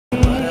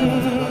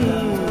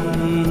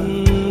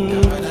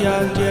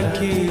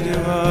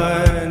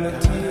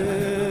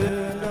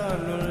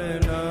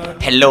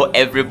Hello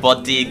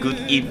everybody, good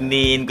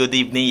evening.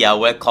 Yeah,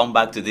 welcome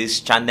back to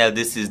this channel.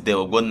 This is the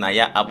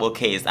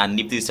Ogbonnaya-Akpokes, and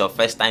if this is your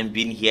first time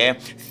being here,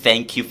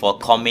 thank you for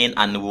coming,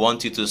 and we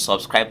want you to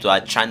subscribe to our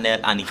channel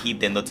and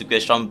hit the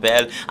notification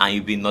bell, and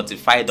you'll be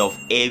notified of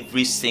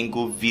every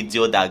single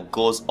video that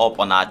goes up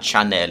on our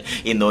channel.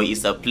 You know,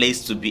 it's a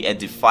place to be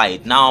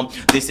edified. Now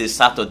this is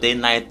Saturday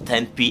night,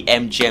 10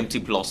 p.m.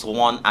 GMT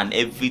 +1, and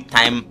every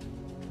time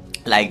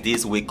like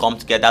this we come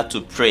together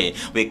to pray.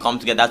 We come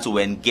together to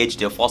engage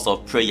the force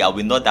of prayer.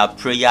 We know that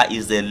prayer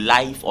is the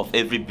life of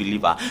every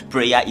believer.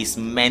 Prayer is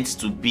meant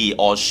to be,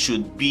 or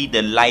should be,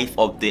 the life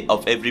of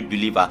every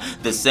believer.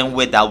 The same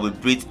way that we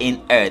breathe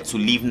in air to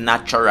live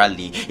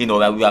naturally, you know,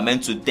 that we are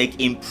meant to take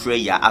in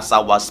prayer as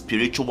our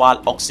spiritual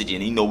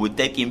oxygen. You know, we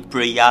take in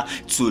prayer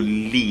to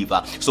live.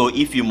 So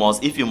if you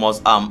must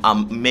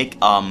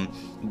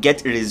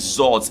get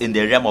results in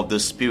the realm of the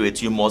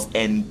spirit, you must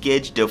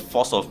engage the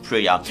force of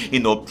prayer. You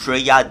know,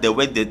 prayer,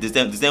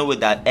 the same way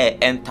that air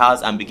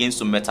enters and begins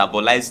to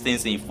metabolize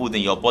things in food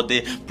in your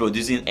body,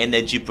 producing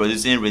energy,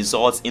 producing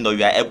results. You know,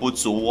 you are able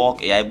to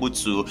walk, you are able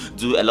to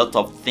do a lot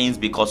of things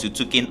because you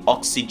took in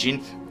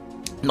oxygen.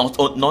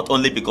 Not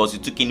only because you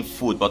took in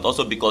food, but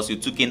also because you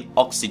took in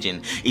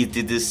oxygen. It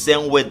is the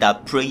same way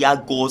that prayer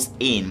goes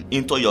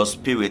into your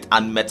spirit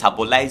and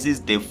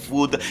metabolizes the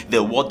food,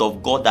 the word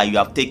of God that you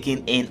have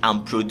taken in,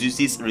 and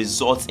produces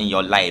results in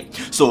your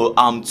life. So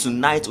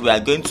tonight we are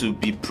going to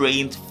be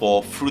praying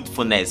for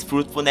fruitfulness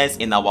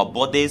in our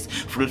bodies,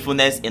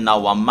 fruitfulness in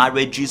our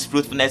marriages,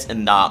 fruitfulness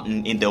in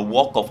the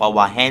work of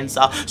our hands.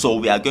 So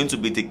we are going to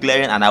be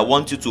declaring, and I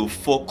want you to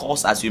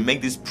focus as you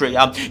make this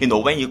prayer. You know,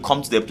 when you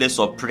come to the place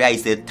of prayer,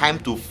 it's the time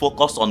to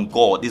focus on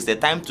God. It's the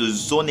time to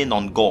zone in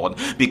on God,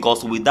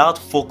 because without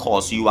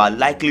focus you are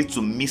likely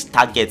to miss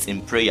targets in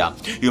prayer.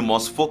 You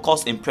must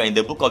focus in prayer. In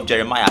the book of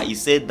Jeremiah, he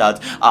said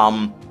that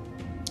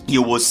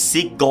you will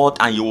seek God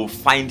and you will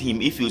find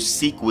him if you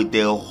seek with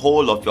the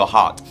whole of your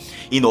heart.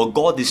 You know,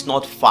 God is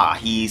not far,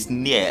 he is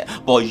near,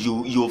 but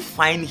you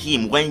find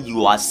him when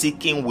you are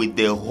seeking with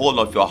the whole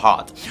of your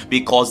heart.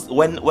 Because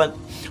when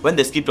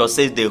the scripture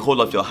says the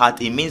whole of your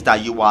heart, it means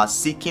that you are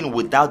seeking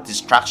without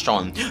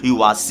distraction.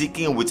 You are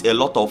seeking with a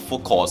lot of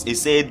focus. It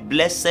said,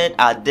 blessed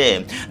are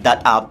them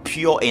that are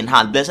pure in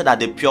heart. Blessed are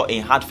the pure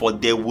in heart, for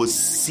they will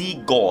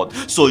see God.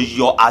 So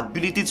your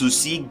ability to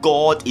see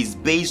God is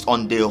based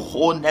on the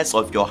wholeness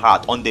of your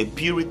heart, on the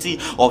purity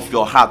of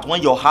your heart.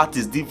 When your heart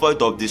is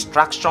devoid of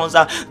distractions,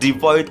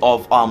 devoid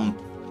of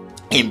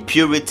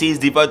impurities,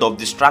 devoid of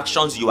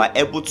distractions, you are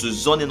able to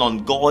zone in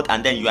on God,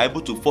 and then you are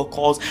able to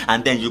focus,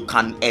 and then you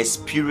can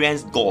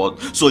experience God.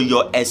 So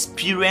your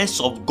experience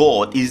of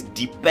God is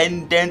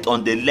dependent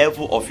on the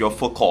level of your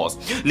focus.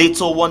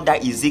 Little wonder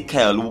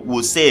Ezekiel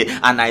will say,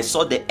 and I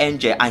saw the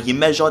angel and he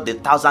measured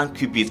 1,000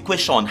 cubits.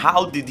 Question: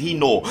 how did he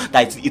know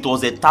that it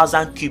was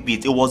 1,000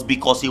 cubits? It was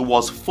because he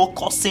was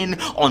focusing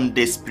on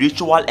the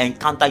spiritual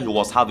encounter he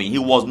was having. He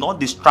was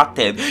not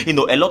distracted. You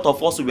know, a lot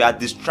of us, we are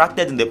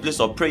distracted in the place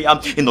of prayer.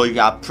 You know,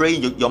 you are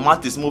praying, your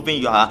mouth is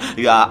moving, you are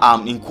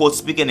in quotes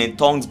speaking in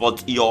tongues,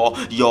 but your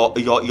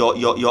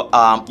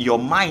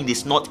mind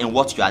is not in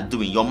what you are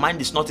doing. Your mind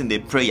is not in the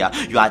prayer.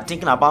 You are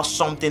thinking about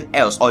something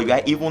else, or you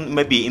are even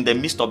maybe in the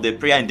midst of the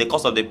prayer, in the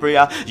course of the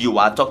prayer, you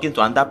are talking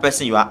to another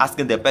person, you are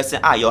asking the person,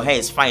 your hair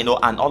is fine,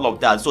 and all of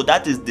that. So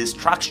that is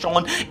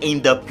distraction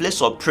in the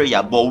place of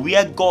prayer. But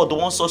where God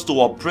wants us to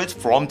operate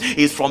from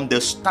is from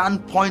the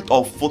standpoint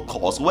of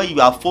focus, where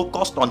you are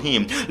focused on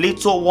him.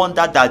 Little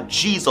wonder that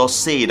Jesus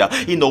said,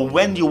 you know,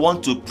 when you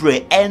want to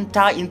pray,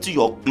 enter into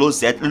your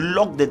closet,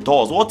 lock the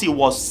doors. What he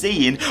was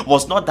saying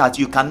was not that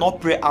you cannot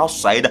pray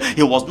outside.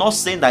 He was not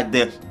saying that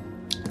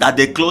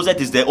the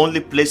closet is the only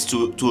place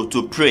to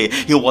pray.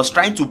 He was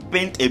trying to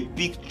paint a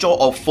picture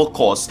of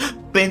focus,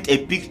 paint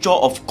a picture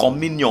of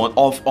communion,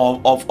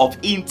 of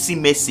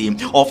intimacy,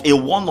 of a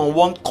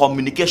one-on-one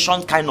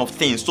communication kind of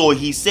thing. So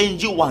he's saying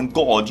you and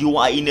God, you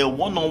are in a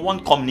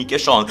one-on-one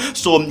communication.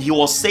 So he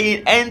was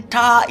saying,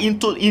 enter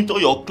into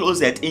your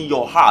closet in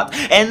your heart,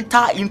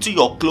 enter into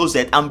your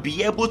closet and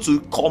be able to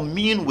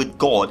commune with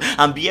God,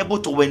 and be able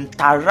to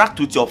interact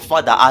with your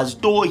Father as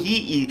though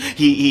he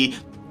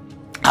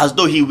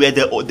were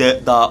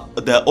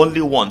the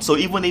only one. So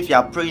even if you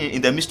are praying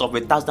in the midst of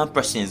 1,000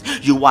 persons,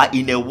 you are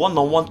in a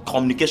one-on-one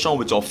communication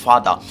with your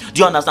Father.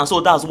 Do you understand?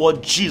 So that's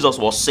what Jesus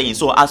was saying.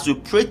 So as we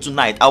pray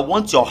tonight, I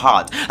want your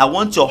heart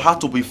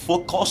to be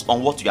focused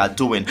on what you are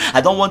doing. I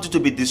don't want you to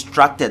be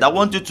distracted. I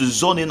want you to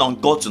zone in on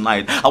God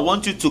tonight. I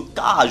want you to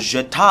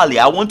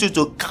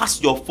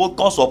cast your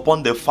focus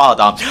upon the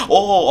Father,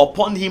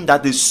 upon him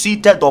that is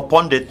seated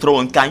upon the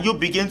throne. Can you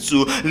begin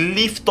to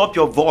lift up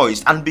your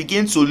voice and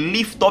begin to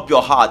lift up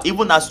your heart heart,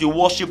 even as you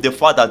worship the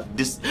Father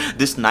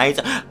this night,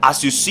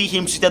 as you see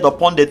him seated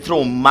upon the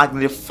throne,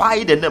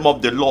 magnify the name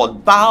of the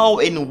Lord, bow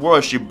in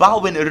worship,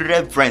 bow in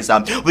reverence.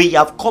 We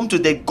have come to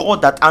the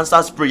God that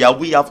answers prayer.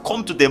 We have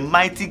come to the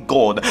mighty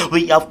God.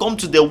 We have come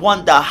to the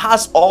one that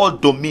has all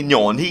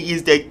dominion. He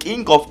is the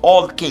King of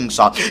all kings.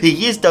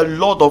 He is the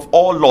Lord of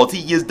all lords.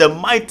 He is the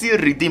mighty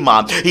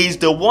Redeemer. He is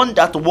the one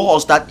that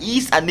was, that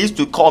is, and is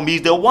to come. He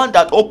is the one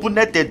that opened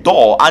the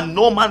door and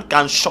no man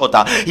can shut.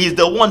 He is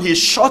the one, he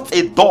shut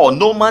a door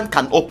no man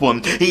can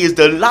open. He is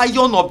the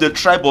Lion of the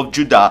tribe of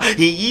Judah.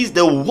 He is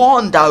the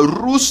one that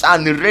rules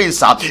and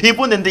reigns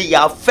even in the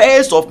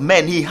affairs of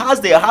men. He has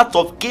the heart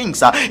of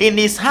kings in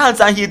his hands,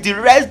 and he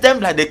directs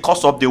them like the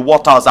course of the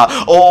waters.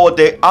 Oh,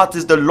 the earth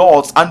is the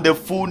Lord's and the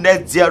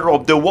fullness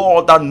thereof, the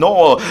world and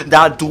all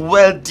that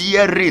dwell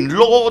therein.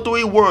 Lord,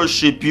 we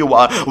worship you.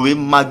 We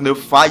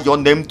magnify your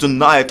name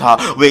tonight.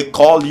 We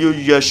call you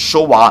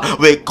Yeshua.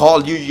 We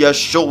call you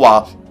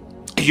Yeshua.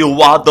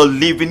 You are the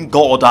living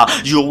God.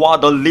 You are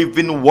the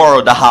living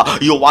word.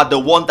 You are the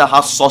one that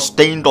has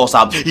sustained us.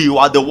 You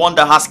are the one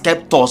that has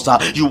kept us.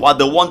 You are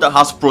the one that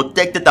has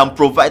protected and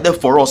provided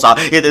for us.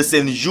 It is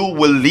in you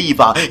we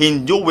live,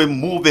 in you we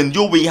move, in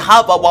you we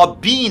have our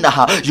being.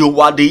 You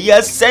are the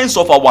essence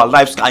of our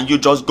lives. Can you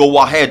just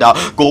go ahead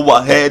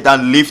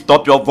and lift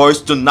up your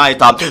voice tonight?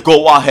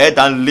 Go ahead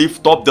and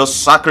lift up the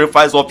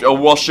sacrifice of your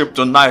worship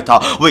tonight.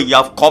 We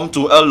have come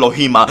to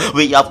Elohim.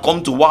 We have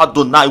come to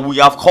Adonai. We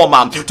have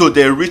come to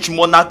the rich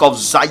monarch of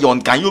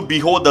Zion. Can you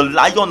behold the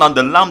lion and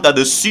the lamb that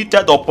is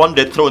seated upon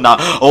the throne?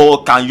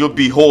 Oh, can you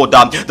behold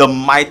the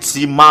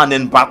mighty man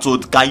in battle?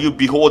 Can you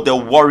behold the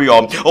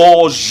warrior?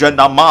 Oh,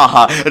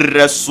 Jenamaha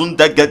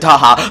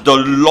Resundegetaha, the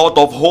Lord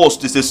of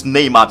hosts is his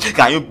name.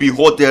 Can you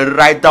behold the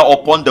rider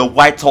upon the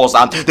white horse,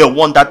 the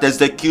one that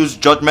executes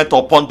judgment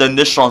upon the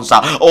nations?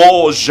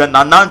 Oh,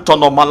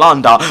 Jenanantono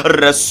Malanda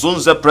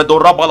Resunze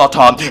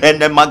Predorabalata and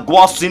the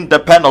Maguasin de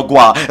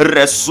Penogua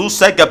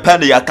Resuse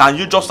Gepenia. Can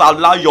you just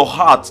allow your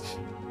heart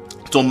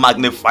to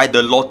magnify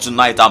the Lord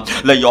tonight?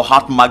 Let your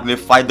heart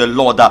magnify the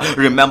Lord.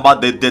 Remember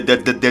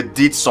the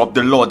deeds of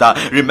the Lord.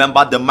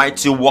 Remember the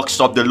mighty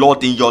works of the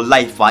Lord in your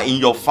life, in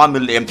your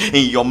family, in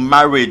your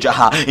marriage,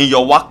 in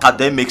your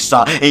academics,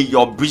 in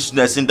your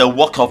business, in the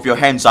work of your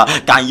hands.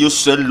 Can you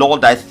say,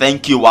 Lord, I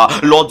thank you.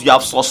 Lord, you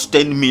have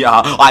sustained me.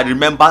 I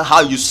remember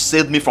how you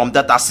saved me from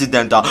that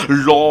accident.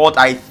 Lord,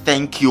 I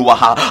thank you.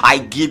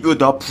 I give you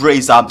the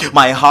praise.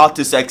 My heart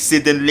is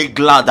exceedingly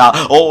glad.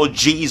 Oh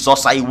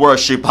Jesus, I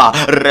worship.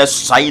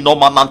 Saino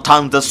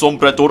manantande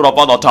sombretura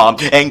valata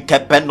en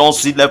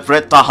kepenosi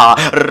levretaha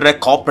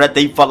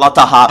recoprete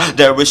valataha.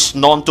 There is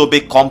none to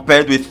be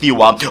compared with you.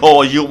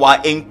 Oh, you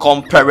are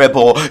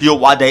incomparable.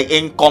 You are the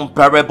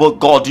incomparable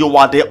God. You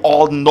are the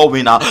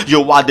all-knowing.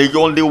 You are the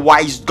only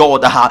wise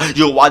God.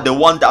 You are the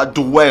one that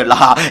dwell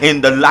in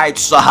the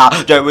lights.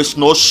 There is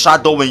no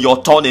shadow in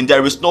your turning.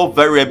 There is no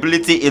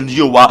variability in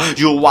you.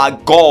 You are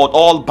God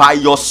all by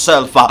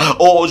yourself.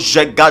 Oh,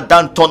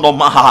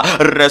 Jegadantonomaha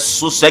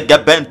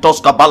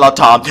Resusegebentos Kabala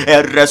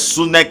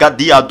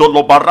Resunegadia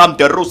Dolobaram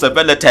de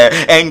Roosevelt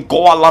and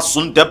Goala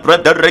Sunde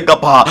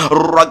Brederegaba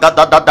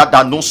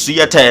Ragadada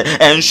Nusiete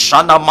and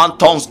Shana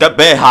Mantons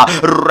Gebeha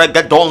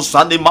Regadon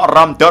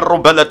Sanimaram de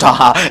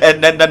Robeleta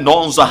and then the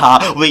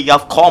Nonzaha. We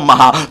have come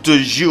to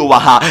you,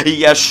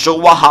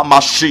 Yeshua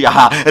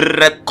HaMashiach,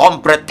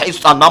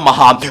 Recompretes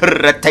Anamaha,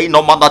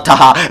 Reteno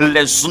Manataha,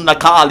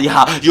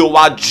 Lesunakaliha. You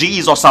are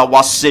Jesus,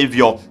 our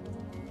Savior.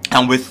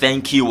 And we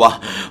thank you.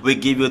 We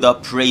give you the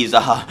praise.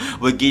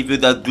 We give you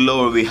the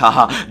glory.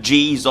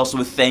 Jesus,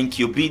 we thank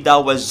you. Be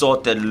thou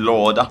exalted,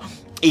 Lord.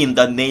 In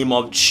the name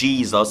of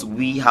Jesus,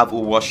 we have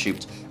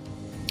worshipped.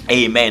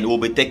 Amen. We'll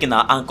be taking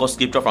our anchor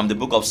scripture from the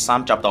book of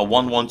Psalm chapter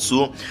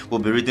 112. We'll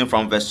be reading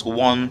from verse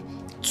 1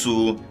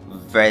 to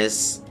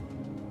verse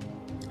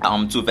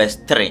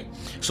 3.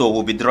 So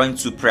we'll be drawing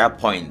 2 prayer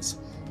points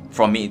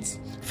from it.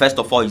 First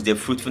of all is the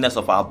fruitfulness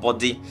of our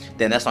body.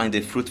 The next one is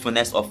the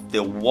fruitfulness of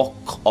the work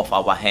of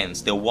our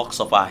hands, the works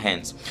of our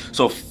hands.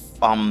 So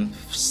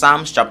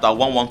Psalms chapter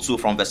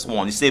 112 from verse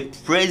 1, it says,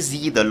 praise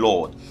ye the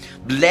Lord.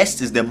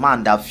 Blessed is the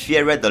man that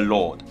feareth the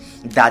Lord,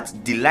 that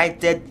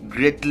delighteth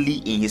greatly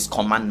in his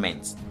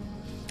commandments.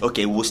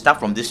 Okay, we'll start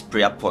from this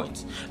prayer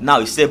point.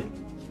 Now it says,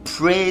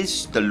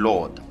 praise the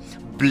Lord.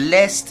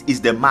 Blessed is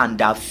the man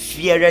that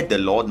feareth the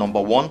Lord, number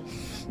one,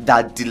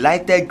 that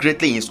delighted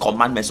greatly in his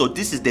commandments. So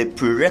this is the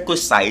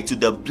prerequisite to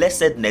the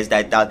blessedness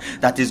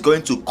that is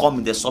going to come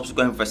in the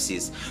subsequent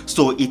verses.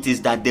 So it is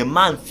that the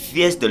man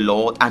fears the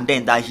Lord, and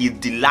then that he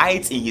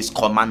delights in his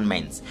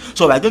commandments.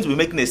 So we are going to be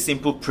making a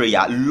simple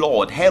prayer.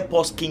 Lord, help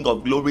us, King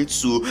of glory,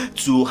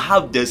 to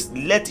have this,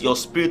 let your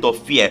spirit of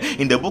fear.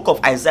 In the book of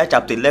Isaiah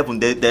chapter 11,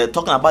 they're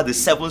talking about the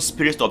 7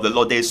 spirits of the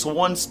Lord. There is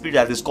one spirit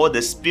that is called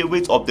the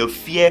spirit of the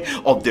fear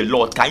of the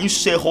Lord. Can you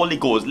say, Holy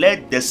Ghost,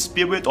 let the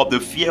spirit of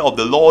the fear of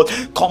the Lord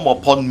come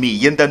upon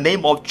me in the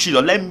name of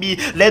Jesus.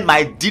 Let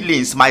my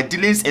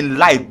dealings in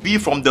life be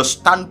from the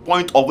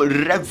standpoint of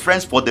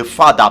reverence for the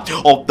Father,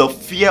 of the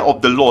fear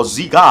of the Lord.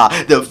 Ziga,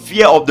 the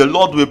fear of the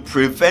Lord will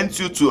prevent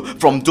you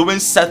from doing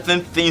certain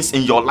things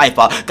in your life.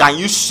 Can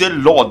you say,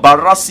 Lord,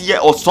 Barasie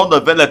Osono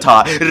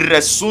Veleta,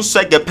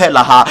 Resuse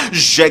Gepelaha,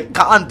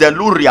 Jekan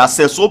Deluria,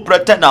 Seso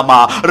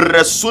Pretenama,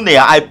 Resune,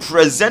 I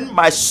present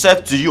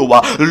myself to you,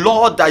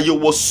 Lord, that you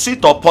will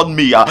sit upon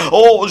me,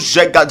 oh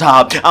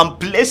Jegada, and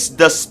place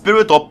the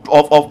spirit of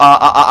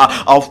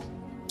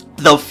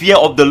the fear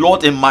of the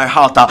Lord in my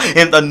heart,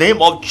 in the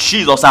name of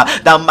Jesus,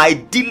 that my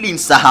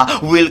dealings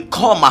will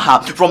come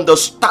from the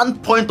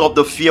standpoint of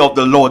the fear of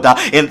the Lord,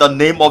 in the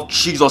name of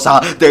Jesus.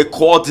 They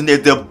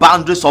coordinate the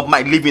boundaries of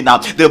my living,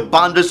 the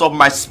boundaries of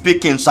my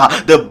speakings,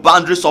 the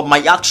boundaries of my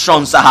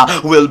actions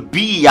will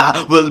be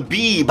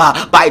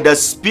by the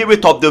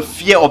spirit of the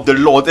fear of the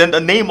Lord, in the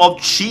name of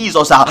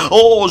Jesus.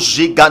 Oh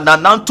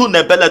Jigananantu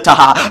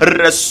nebeleta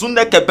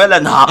resune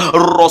kebelena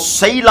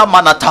roseila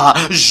manata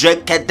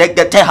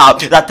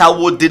jekedegeteha, that I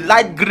will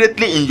delight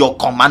greatly in your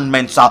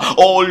commandments.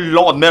 Oh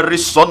Lord, Mary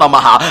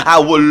Sonamaha, I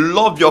will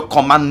love your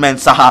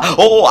commandments.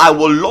 Oh, I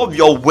will love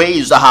your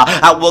ways.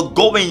 I will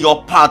go in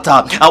your path.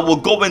 I will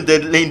go in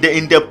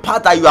the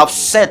path that you have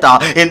set.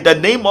 In the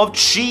name of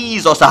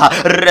Jesus,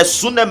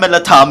 Resune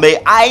Melata,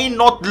 may I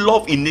not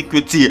love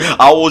iniquity.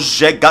 Oh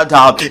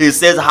Jegada, he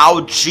says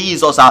how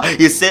Jesus,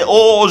 he said,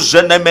 oh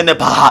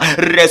Jenemenepa,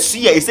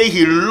 Resia, he said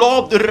he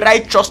loved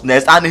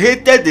righteousness and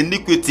hated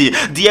iniquity.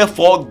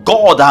 Therefore,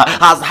 God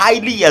has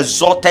highly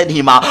exalted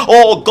him.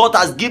 Oh, God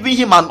has given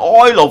him an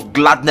oil of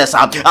gladness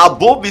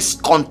above his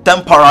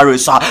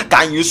contemporaries.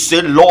 Can you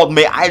say, Lord,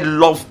 may I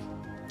love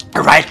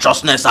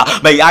righteousness,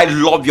 may I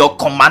love your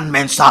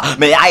commandments,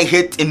 may I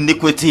hate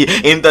iniquity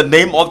in the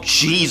name of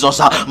Jesus.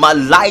 My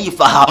life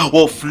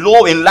will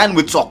flow in line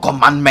with your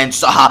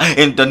commandments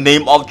in the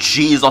name of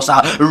Jesus.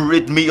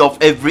 Rid me of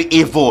every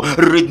evil,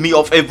 rid me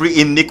of every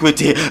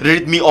iniquity,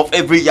 rid me of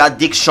every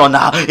addiction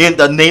in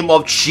the name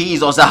of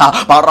Jesus. Let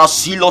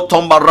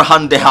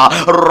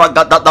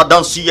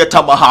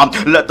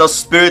the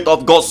Spirit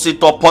of God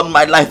sit upon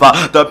my life,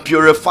 the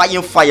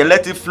purifying fire,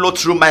 let it flow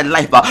through my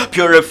life,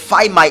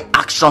 purify my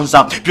actions,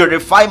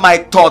 purify my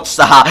thoughts,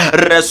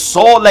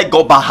 resole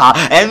gobaha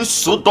and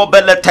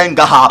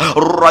sudobeletengaha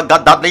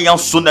ragadadian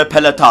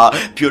sunepeleta,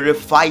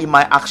 purify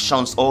my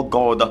actions, oh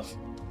God,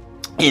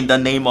 in the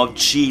name of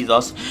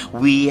Jesus.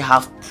 We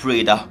have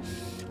prayed.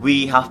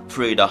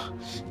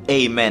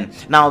 Amen.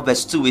 Now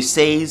verse 2, it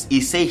says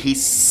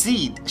his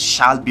seed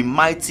shall be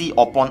mighty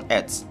upon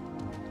earth,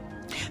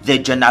 the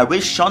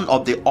generation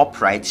of the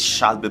upright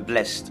shall be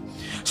blessed.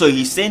 So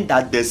he's saying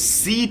that the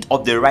seed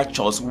of the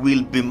righteous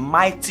will be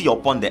mighty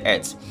upon the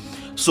earth.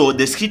 So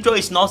the scripture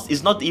is not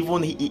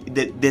even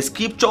the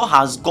scripture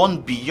has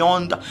gone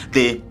beyond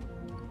the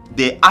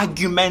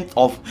argument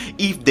of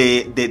if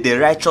the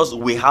righteous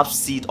will have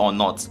seed or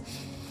not.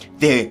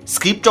 The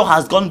scripture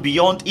has gone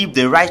beyond if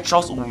the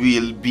righteous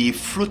will be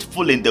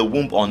fruitful in the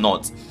womb or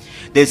not.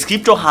 The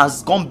scripture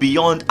has gone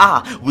beyond,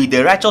 will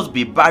the righteous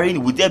be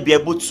barren? Will they be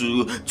able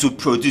to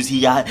produce?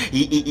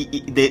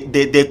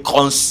 The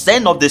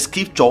concern of the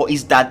scripture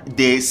is that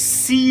the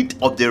seed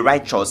of the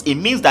righteous, it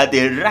means that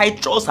the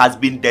righteous has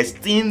been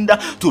destined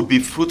to be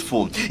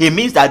fruitful. It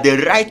means that the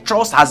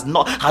righteous has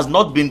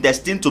not been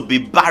destined to be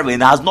barren,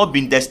 has not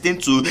been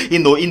destined to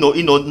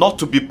not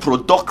to be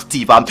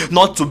productive,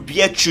 not to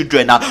bear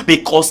children,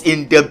 because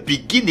in the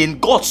beginning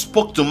God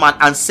spoke to man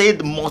and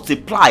said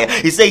multiply.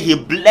 He said he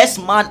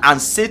blessed man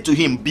and said to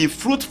him, be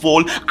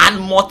fruitful and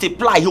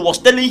multiply. He was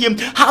telling him,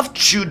 have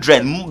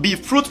children, be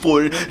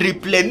fruitful,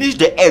 replenish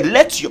the earth,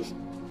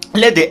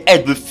 let the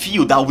earth be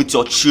filled with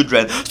your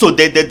children. So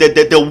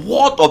the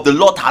word of the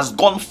Lord has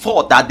gone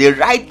forth that the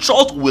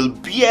righteous will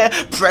bear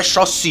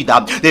precious seed.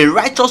 The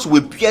righteous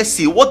will bear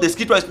seed. What the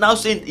scripture is now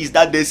saying is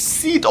that the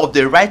seed of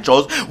the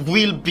righteous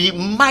will be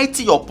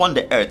mighty upon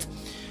the earth.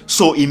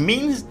 So it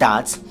means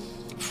that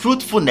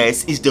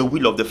fruitfulness is the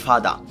will of the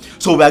Father.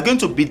 So we are going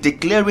to be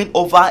declaring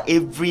over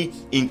every,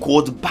 in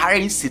quote,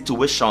 barren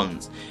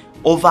situations,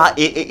 over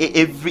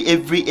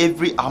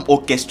every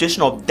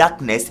orchestration of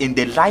darkness in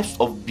the lives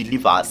of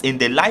believers, in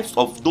the lives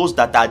of those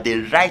that are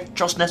the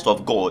righteousness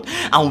of God.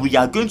 And we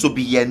are going to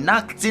be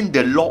enacting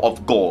the law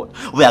of God.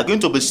 We are going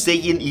to be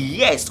saying,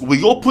 yes,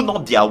 we open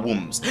up their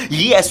wombs.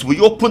 Yes,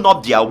 we open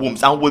up their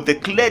wombs, and we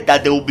declare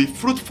that they will be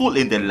fruitful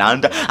in the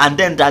land, and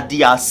then that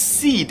their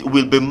seed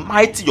will be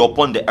mighty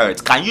upon the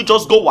earth. Can you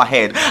just go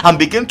ahead and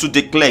begin to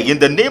declare in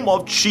the name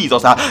of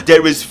Jesus,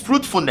 there is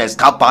fruitfulness.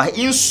 Kapa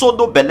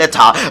insodo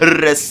beleta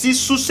resisuse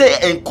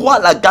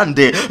enkwala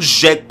gande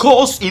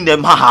jekos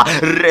inemaha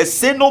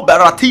reseno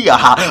baratia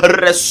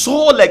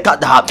resole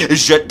kada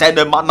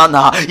jetene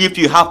manana. If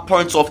you have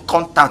points of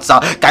contact,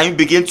 can you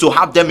begin to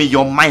have them in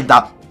your mind?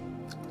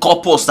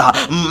 couples,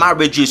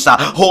 marriages,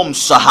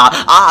 homes,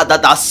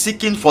 that are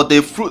seeking for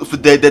the fruit,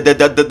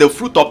 the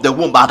fruit of the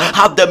womb.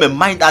 Have them in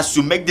mind as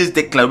you make these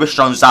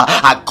declarations.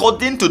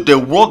 According to the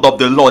word of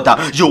the Lord,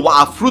 you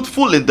are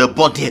fruitful in the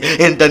body.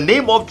 In the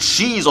name of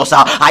Jesus,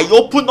 I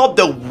open up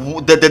the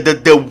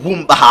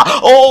womb.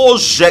 Oh,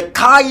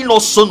 Shekaino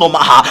Sonoma,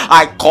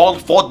 I call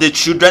for the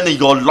children in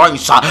your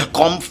loins.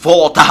 Come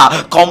forth,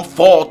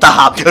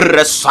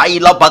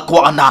 Resaila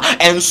Bakwana,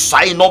 and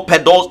Sino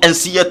Pedos, and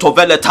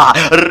Sietoveleta,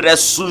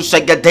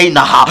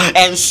 Resusegedena,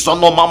 and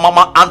Sonoma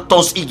Mama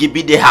Antos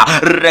Igibideha,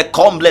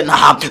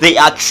 Recomblena. They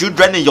are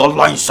children in your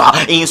loins.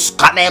 In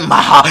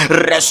Scanema,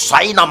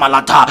 Resaina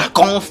Malata,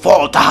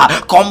 comfort.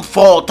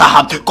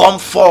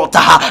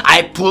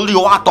 I pull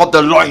you out of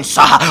the loins,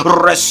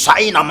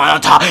 Resaina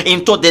Malata,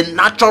 into the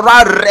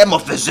natural realm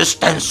of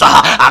existence.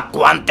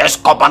 Aquantes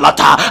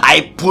Kobalata,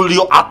 I pull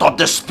you out of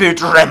the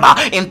spirit realm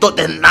into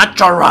the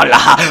natural.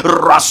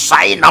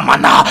 Rasaina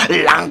Mana,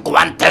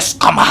 Languantes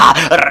Kama,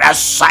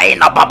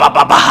 Rasaina Baba,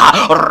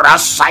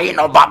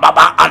 Rasaino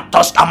Baba,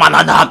 Antos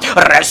Amanana,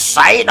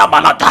 Resaina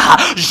Malata,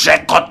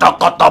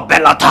 Jekotokoto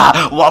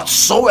Belata,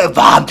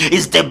 whatsoever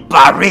is the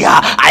barrier,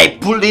 I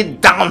pull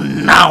it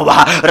down now.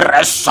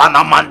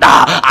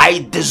 Resanamanda,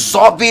 I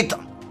dissolve it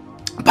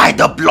by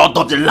the blood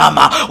of the Lamb,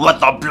 with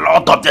the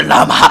blood of the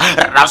Lamb.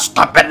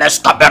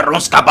 Raskabeleska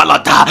Berunska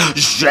Balata,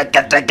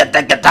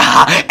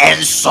 Jeketegeta,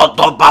 and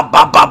Soto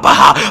Baba,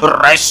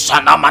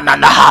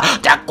 Resanamanana,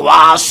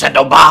 Takwa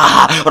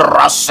Sedoba,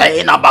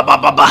 Rasena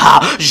Baba,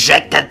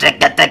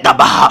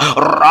 Jeketegaba,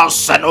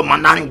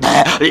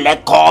 Rosenomanande,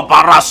 Leko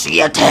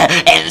Barasiete,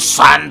 and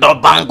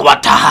Sando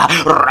Bangwata,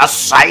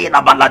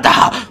 Rasaina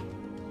Balada,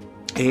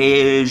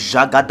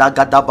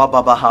 Jagadagada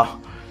Babaha.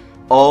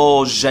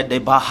 Oh,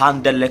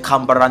 Jedebahandele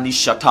Kambarani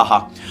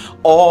Shataha.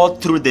 All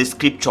through the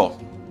scripture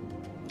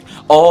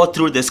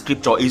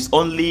is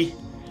only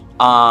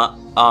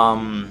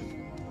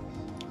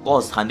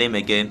what's her name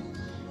again?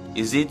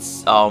 Is it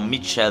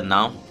Mitchell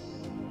now?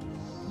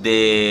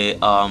 The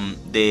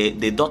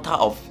daughter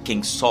of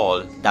King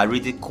Saul that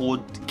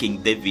ridiculed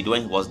King David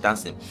when he was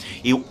dancing.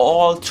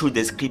 All through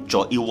the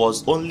scripture, it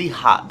was only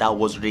her that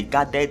was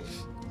regarded,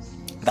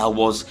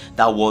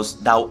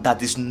 that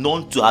is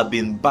known to have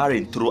been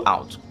barren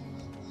throughout.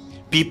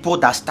 People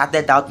that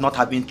started out not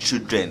having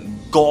children,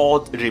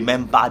 God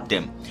remembered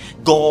them.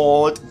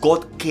 God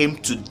came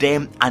to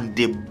them and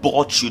they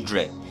bore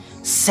children.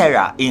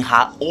 Sarah in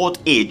her old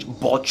age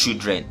bore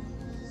children.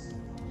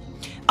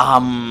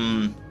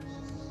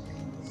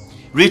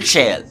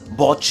 Rachel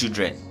bore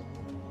children.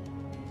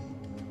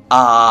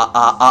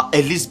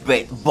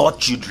 Elizabeth bore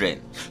children.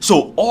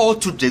 So all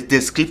through the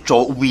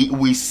scripture,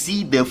 we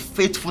see the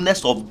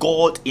faithfulness of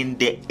God in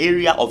the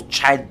area of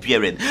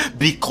childbearing,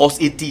 because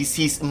it is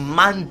his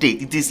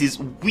mandate, it is his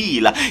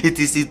will, it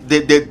is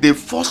the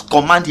first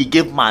command he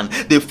gave man.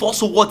 The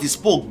first word he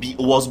spoke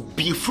was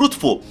be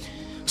fruitful.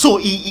 So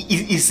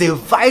it is a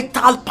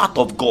vital part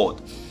of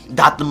God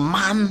that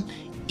man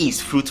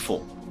is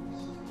fruitful.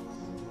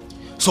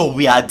 So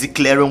we are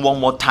declaring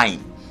one more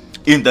time,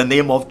 in the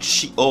name of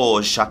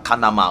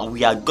Shakanama,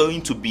 we are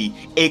going to be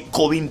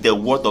echoing the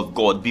word of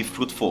God. Be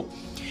fruitful.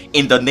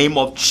 In the name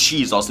of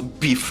Jesus,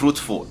 be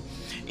fruitful.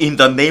 In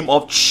the name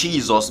of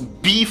Jesus,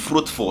 be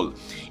fruitful.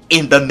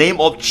 In the name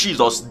of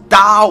Jesus,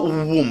 thou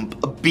womb,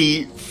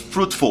 be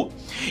fruitful.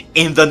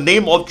 In the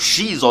name of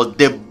Jesus,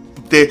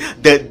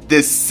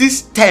 the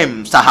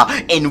systems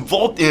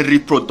involved in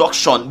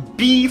reproduction,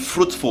 be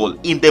fruitful.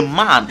 In the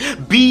man,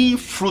 be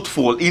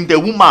fruitful. In the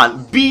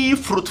woman, be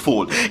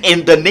fruitful.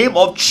 In the name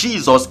of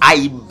Jesus,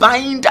 I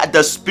bind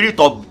the spirit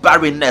of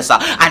barrenness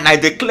and I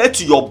declare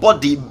to your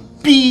body,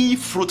 be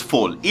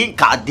fruitful.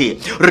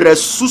 Inkade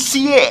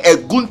resusie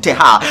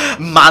egunteha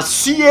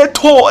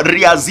masieto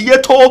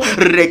riazieto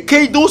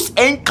rekedus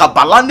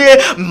enkabalane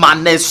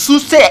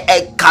manesuse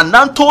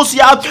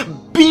ekanantosia.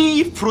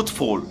 Be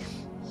fruitful.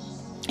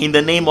 In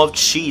the name of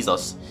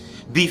Jesus,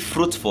 be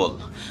fruitful.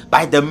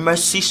 By the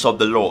mercies of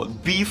the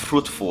Lord, be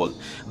fruitful.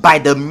 By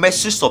the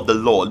mercies of the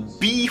Lord,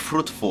 be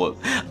fruitful.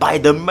 By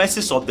the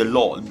mercies of the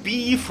Lord,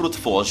 be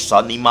fruitful.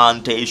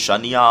 Sanimante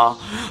shania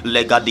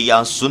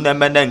legadia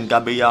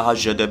sunemenengabia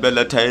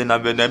jedebelete na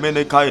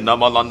venemenekai na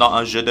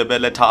malana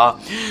jedebeleta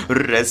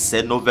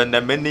reseno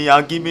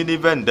venemenia gimini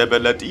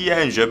vendebelet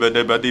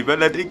yenjebedebedi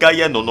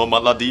veledigaye no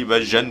maladi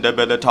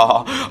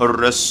vejendebeleta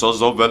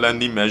resozo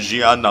veleni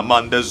megia na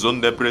mande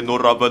zunde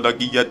prenura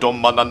velagia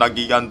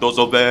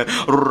mananagiandozove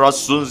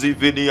rasunzi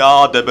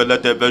vinia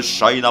debelete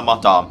veshaina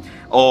mata.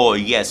 Oh,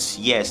 yes,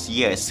 yes,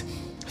 yes.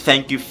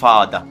 Thank you,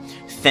 Father.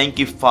 Thank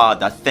you,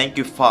 Father. Thank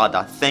you,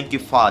 Father. Thank you,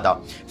 Father.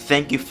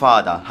 Thank you,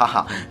 Father.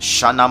 Haha.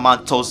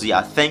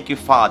 Shanamantozia. Thank you,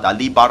 Father.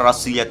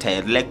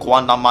 Libarasiete.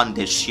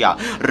 Lekwanamandeshia.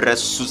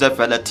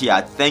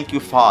 Resuzeveletia. Thank you,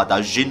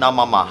 Father. Jina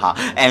mamaha.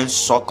 And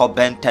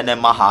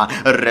sokobentenemaha.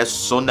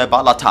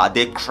 Resonebalata.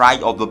 The cry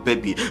of the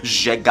baby.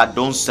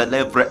 Jegadon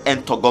celebre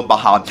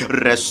entogombaha.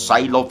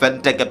 Resailo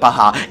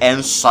ventegebaha.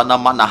 And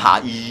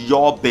sanamanaha.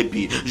 Your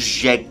baby.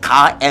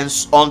 Jeka and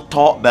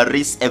onto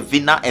beris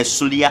evina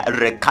esulia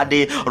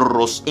recade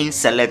ros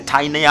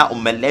inseletainea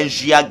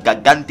umelengia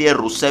gagante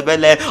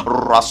rusevele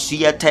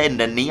rasiete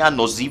nenia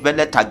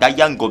nozivele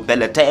tagayango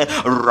belete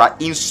ra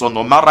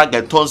insonomara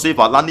getonzi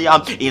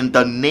valania. In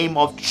the name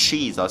of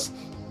Jesus,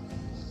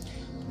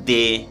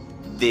 the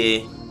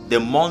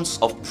months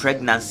of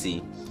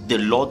pregnancy, the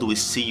Lord will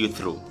see you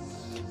through.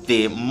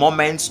 The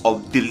moments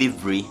of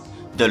delivery,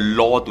 the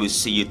Lord will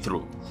see you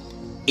through.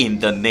 In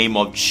the name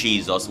of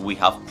Jesus, we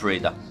have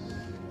prayed.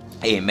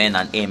 Amen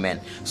and amen.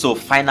 So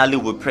finally,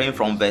 we're praying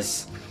from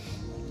verse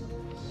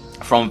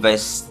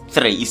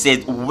 3. It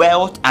says,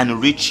 wealth and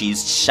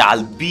riches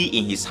shall be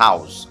in his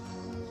house,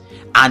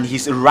 and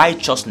his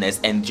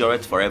righteousness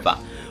endureth forever.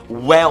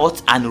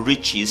 Wealth and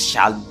riches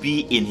shall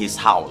be in his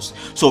house.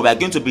 So we are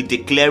going to be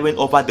declaring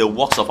over the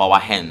works of our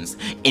hands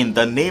in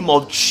the name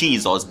of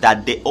Jesus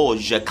that the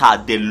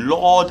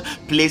Lord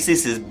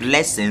places his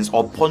blessings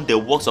upon the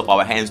works of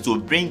our hands to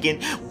bring in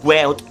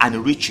wealth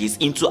and riches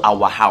into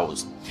our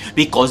house.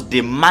 Because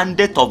the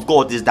mandate of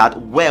God is that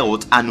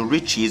wealth and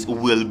riches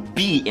will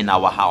be in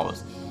our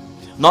house.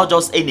 Not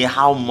just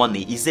anyhow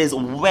money. It says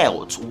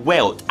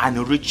wealth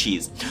and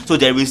riches. So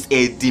there is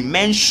a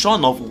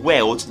dimension of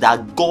wealth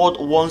that God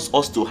wants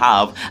us to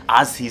have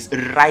as his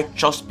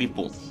righteous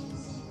people.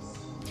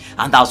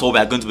 And that's what we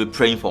are going to be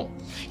praying for.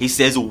 He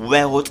says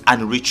wealth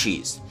and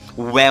riches.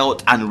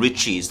 Wealth and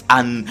riches,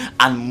 and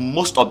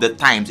most of the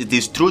times it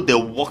is through the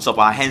works of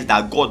our hands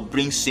that God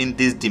brings in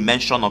this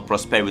dimension of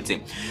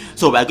prosperity.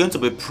 So we are going to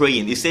be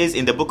praying. It says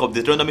in the book of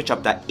Deuteronomy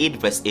chapter 8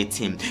 verse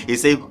 18, it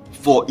says,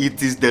 for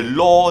it is the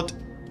Lord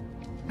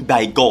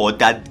thy God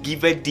that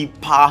giveth thee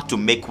power to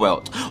make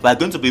wealth. We are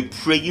going to be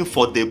praying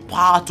for the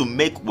power to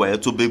make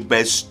wealth to be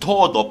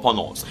bestowed upon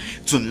us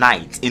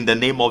tonight in the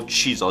name of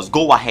Jesus.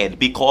 Go ahead,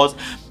 because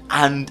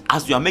and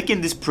as you are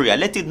making this prayer,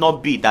 let it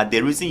not be that the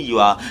reason you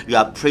are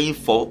praying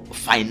for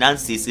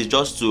finances is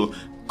just to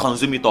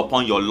consume it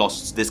upon your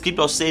lusts. The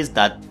scripture says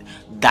that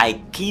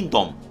thy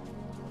kingdom,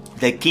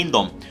 the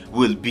kingdom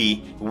will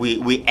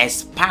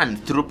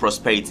expand through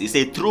prosperity. It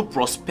says through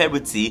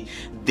prosperity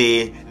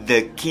the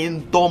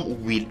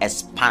kingdom will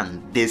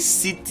expand, the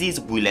cities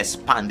will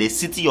expand, the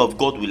city of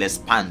God will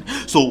expand.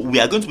 So we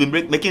are going to be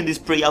making this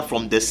prayer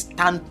from the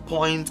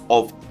standpoint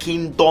of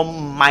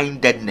kingdom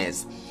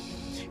mindedness.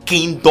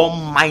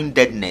 Kingdom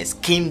mindedness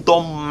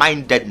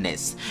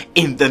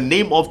in the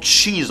name of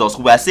Jesus.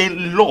 We are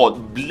saying,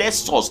 Lord,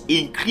 bless us,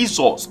 increase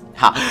us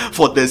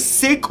for the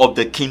sake of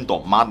the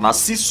kingdom.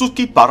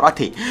 Manasisuki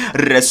parate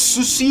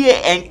resusie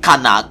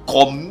enkana,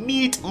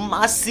 commit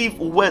massive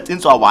wealth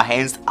into our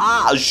hands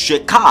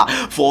sheka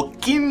for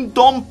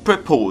kingdom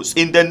purpose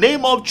in the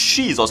name of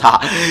Jesus.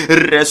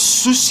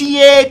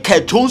 Resusie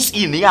ketos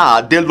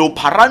inia de lo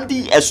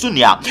parandi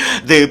esunia.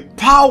 The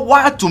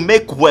power to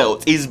make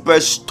wealth is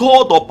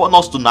bestowed upon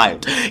us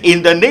tonight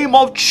in the name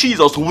of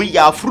Jesus. We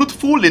are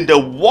fruitful in the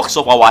works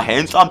of our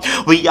hands.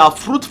 We are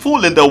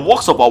fruitful in the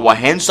works of our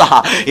hands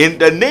in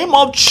the name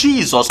of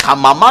Jesus.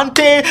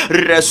 Kamamante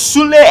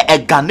resule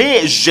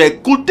egane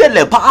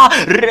jekuteleba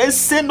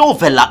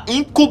resenovela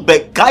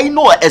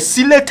inkubekaino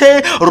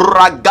esilete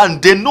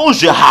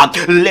ragandenojeha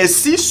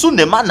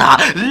lesisunemana.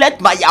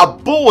 Let my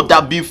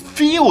abode be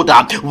filled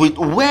with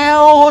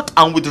wealth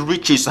and with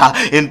riches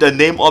in the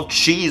name of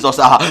Jesus.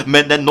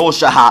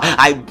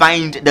 I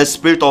bind the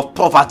spirit of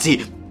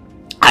poverty.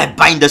 I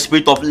bind the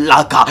spirit of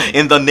lack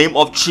in the name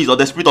of Jesus,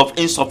 the spirit of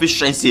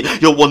insufficiency.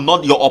 Your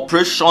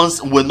operations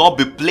will not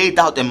be played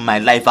out in my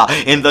life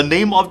in the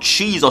name of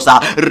Jesus.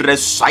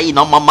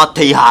 Resaina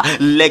mamateha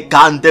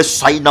legande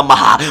saina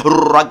maha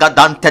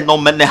ragadante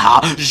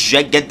nomeneha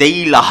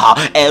jegedeila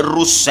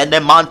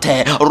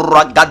erusenemante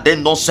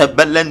ragadeno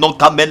sebeleno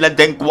kamele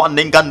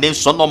denkwaninga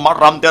nisono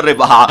maramde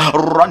riva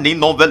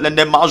ranino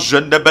velene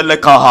majende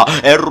beleka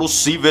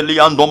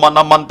erusivelian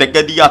nomana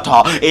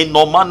mantegediata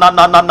enomana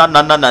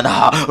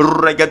na.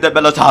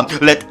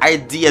 Let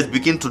ideas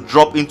begin to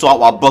drop into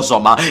our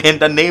bosom in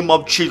the name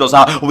of Jesus.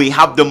 We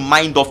have the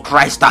mind of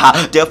Christ,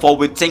 therefore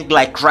we think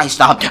like Christ.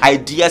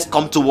 Ideas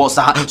come to us,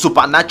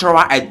 supernatural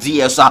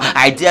ideas,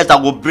 ideas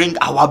that will bring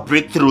our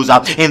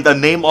breakthroughs in the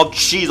name of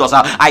Jesus,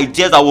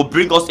 ideas that will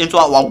bring us into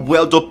our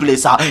wealthy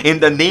place in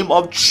the name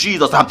of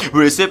Jesus. We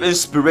receive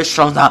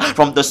inspiration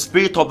from the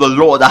Spirit of the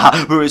Lord.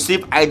 We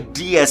receive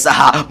ideas,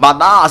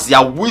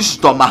 manasia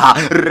wisdom,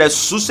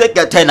 resuse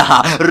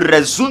getena,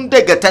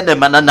 rezunde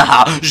getena. And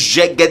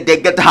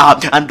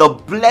the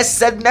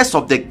blessedness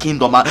of the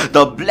kingdom,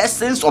 the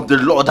blessings of the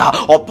Lord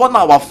upon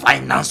our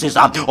finances,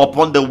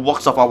 upon the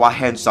works of our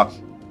hands.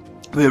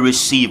 We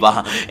receive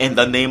in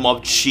the name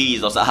of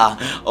Jesus.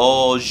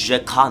 Oh,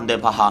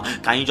 Jekande,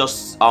 can you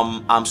just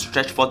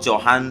stretch forth your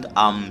hand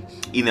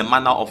in a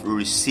manner of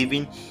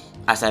receiving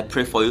as I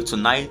pray for you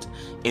tonight?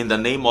 In the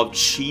name of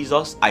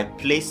Jesus, I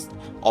place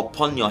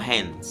upon your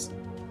hands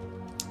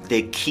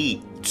the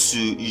key to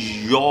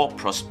your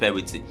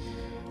prosperity.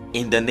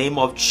 In the name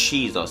of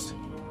Jesus,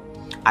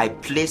 I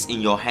place in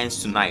your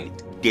hands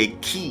tonight the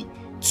key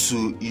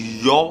to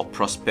your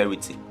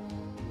prosperity.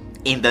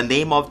 In the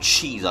name of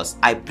Jesus,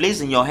 I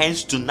place in your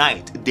hands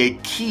tonight the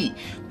key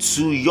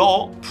to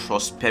your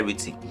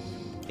prosperity.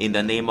 In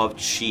the name of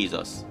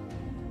Jesus.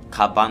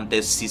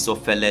 Kabande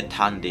sisofele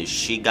tande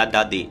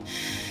shigadade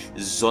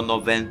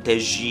zonovente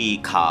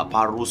jika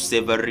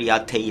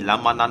paruseveriate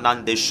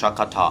lamananande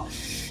shakata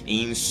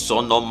in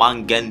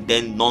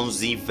sonomangende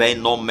nonzive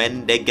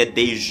nomende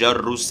gede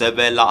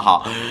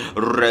jerusevela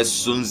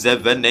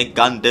resunzevene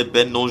gande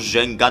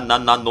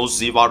benojenganana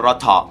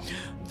nozivarata.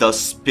 The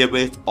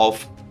spirit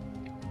of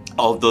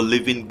the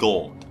living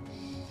God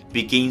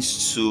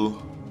begins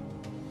to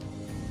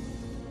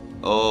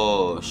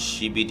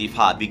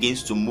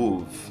begins to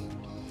move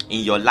in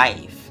your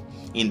life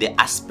in the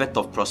aspect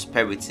of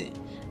prosperity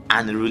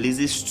and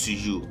releases to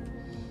you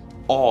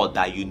all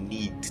that you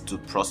need to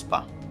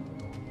prosper.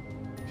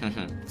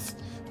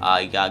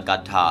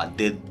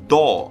 The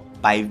door,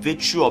 by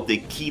virtue of the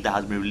key that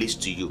has been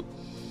released to you,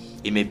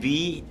 it may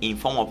be in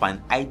form of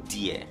an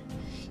idea,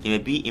 it may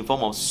be in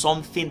form of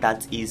something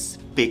that is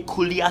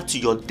peculiar to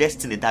your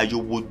destiny that you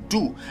will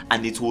do,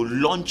 and it will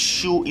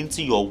launch you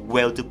into your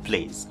wealthy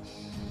place.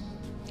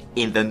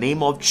 In the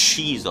name of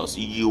Jesus,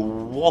 you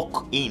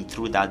walk in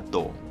through that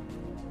door.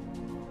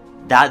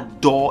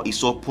 That door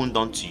is opened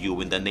unto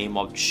you in the name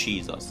of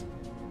Jesus.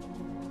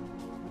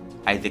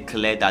 I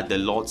declare that the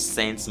Lord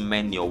sends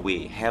men your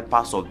way,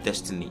 helpers of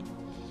destiny,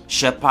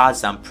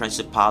 shepherds and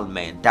principal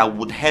men that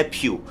would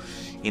help you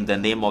in the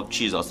name of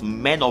Jesus.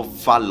 Men of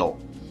valor,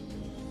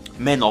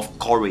 men of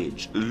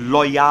courage,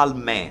 loyal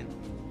men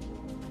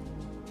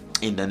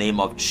in the name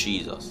of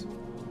Jesus.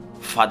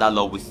 Father,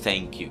 Lord, we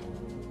thank you.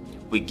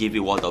 We give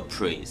you all the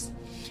praise.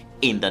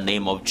 In the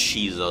name of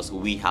Jesus,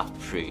 we have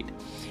prayed.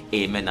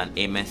 Amen and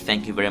amen.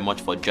 Thank you very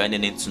much for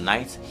joining in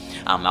tonight.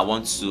 I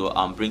want to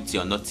bring to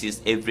your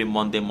notice, every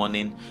Monday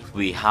morning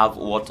we have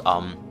what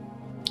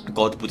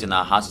God put in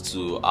our hearts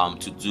to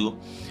do.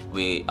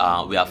 We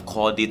have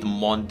called it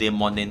Monday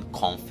morning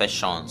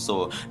confession.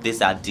 So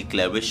these are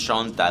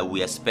declarations that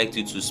we expect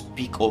you to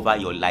speak over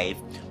your life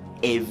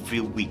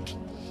every week.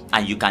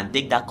 And you can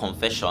take that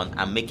confession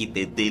and make it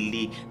a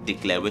daily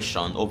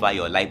declaration over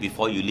your life.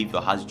 Before you leave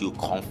your house, you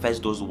confess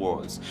those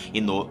words.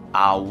 You know,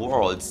 our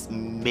words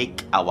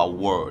make our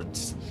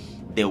words.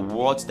 The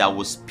words that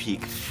we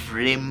speak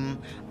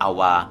frame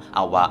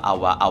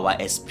our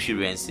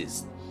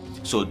experiences.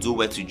 So do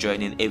well to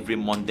join in every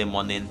Monday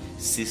morning,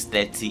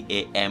 6:30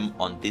 a.m.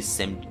 on this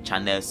same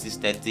channel,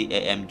 6:30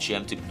 a.m.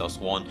 GMT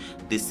 +1,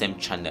 this same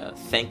channel.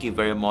 Thank you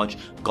very much.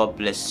 God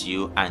bless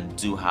you, and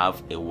do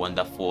have a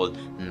wonderful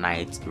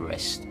night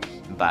rest.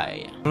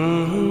 Bye.